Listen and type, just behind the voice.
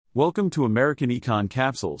Welcome to American Econ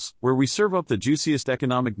Capsules, where we serve up the juiciest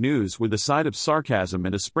economic news with a side of sarcasm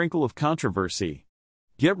and a sprinkle of controversy.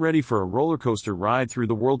 Get ready for a rollercoaster ride through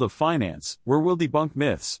the world of finance, where we'll debunk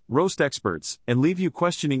myths, roast experts, and leave you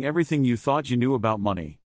questioning everything you thought you knew about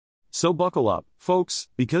money. So buckle up, folks,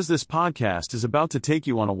 because this podcast is about to take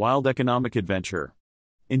you on a wild economic adventure.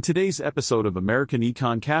 In today's episode of American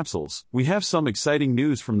Econ Capsules, we have some exciting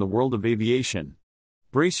news from the world of aviation.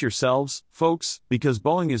 Brace yourselves, folks, because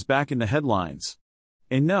Boeing is back in the headlines.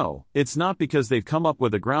 And no, it's not because they've come up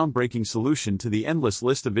with a groundbreaking solution to the endless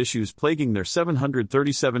list of issues plaguing their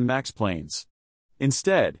 737 MAX planes.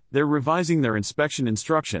 Instead, they're revising their inspection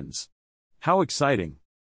instructions. How exciting!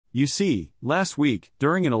 You see, last week,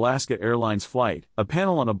 during an Alaska Airlines flight, a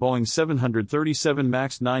panel on a Boeing 737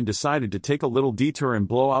 MAX 9 decided to take a little detour and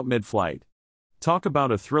blow out mid-flight. Talk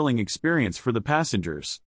about a thrilling experience for the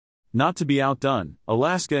passengers. Not to be outdone,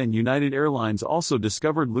 Alaska and United Airlines also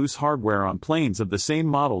discovered loose hardware on planes of the same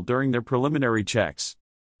model during their preliminary checks.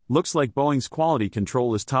 Looks like Boeing's quality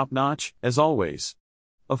control is top-notch, as always.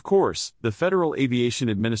 Of course, the Federal Aviation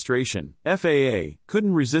Administration, FAA,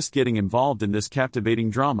 couldn't resist getting involved in this captivating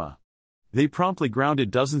drama. They promptly grounded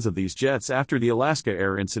dozens of these jets after the Alaska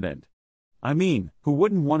Air incident. I mean, who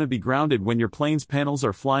wouldn't want to be grounded when your plane's panels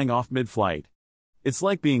are flying off mid-flight? It's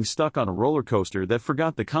like being stuck on a roller coaster that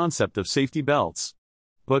forgot the concept of safety belts.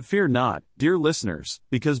 But fear not, dear listeners,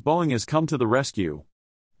 because Boeing has come to the rescue.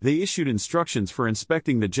 They issued instructions for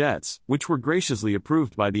inspecting the jets, which were graciously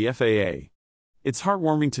approved by the FAA. It's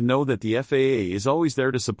heartwarming to know that the FAA is always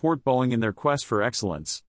there to support Boeing in their quest for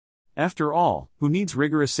excellence. After all, who needs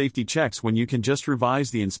rigorous safety checks when you can just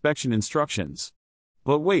revise the inspection instructions?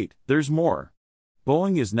 But wait, there's more.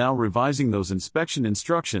 Boeing is now revising those inspection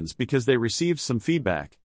instructions because they received some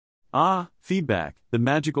feedback. Feedback, the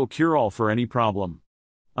magical cure-all for any problem.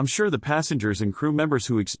 I'm sure the passengers and crew members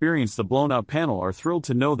who experienced the blown-out panel are thrilled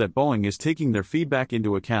to know that Boeing is taking their feedback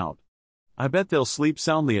into account. I bet they'll sleep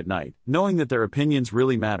soundly at night, knowing that their opinions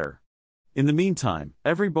really matter. In the meantime,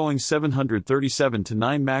 every Boeing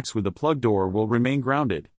 737-9 MAX with a plug door will remain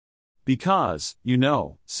grounded. Because,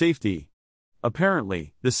 safety.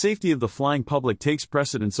 Apparently, the safety of the flying public takes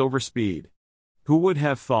precedence over speed. Who would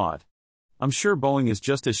have thought? I'm sure Boeing is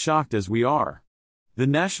just as shocked as we are. The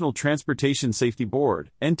National Transportation Safety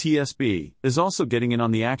Board, NTSB, is also getting in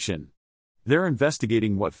on the action. They're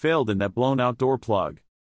investigating what failed in that blown-out door plug.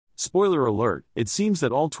 Spoiler alert, it seems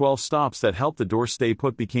that all 12 stops that helped the door stay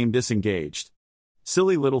put became disengaged.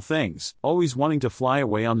 Silly little things, always wanting to fly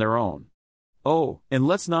away on their own. Oh, and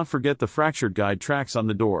let's not forget the fractured guide tracks on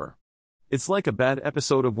the door. It's like a bad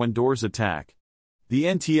episode of When Doors Attack. The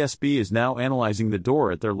NTSB is now analyzing the door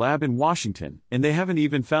at their lab in Washington, and they haven't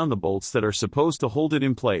even found the bolts that are supposed to hold it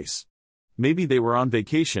in place. Maybe they were on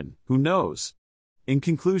vacation, who knows? In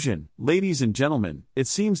conclusion, ladies and gentlemen, it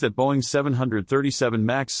seems that Boeing's 737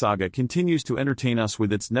 MAX saga continues to entertain us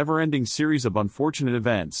with its never-ending series of unfortunate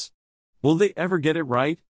events. Will they ever get it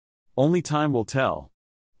right? Only time will tell.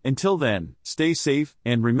 Until then, stay safe,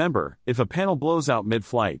 and remember, if a panel blows out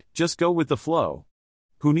mid-flight, just go with the flow.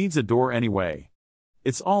 Who needs a door anyway?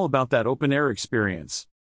 It's all about that open-air experience.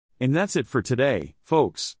 And that's it for today,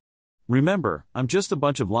 folks. Remember, I'm just a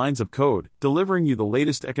bunch of lines of code, delivering you the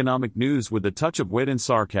latest economic news with a touch of wit and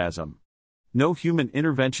sarcasm. No human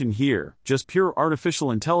intervention here, just pure artificial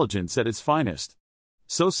intelligence at its finest.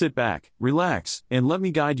 So sit back, relax, and let me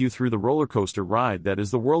guide you through the rollercoaster ride that is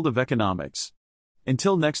the world of economics.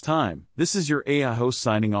 Until next time, this is your AI host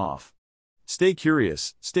signing off. Stay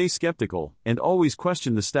curious, stay skeptical, and always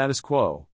question the status quo.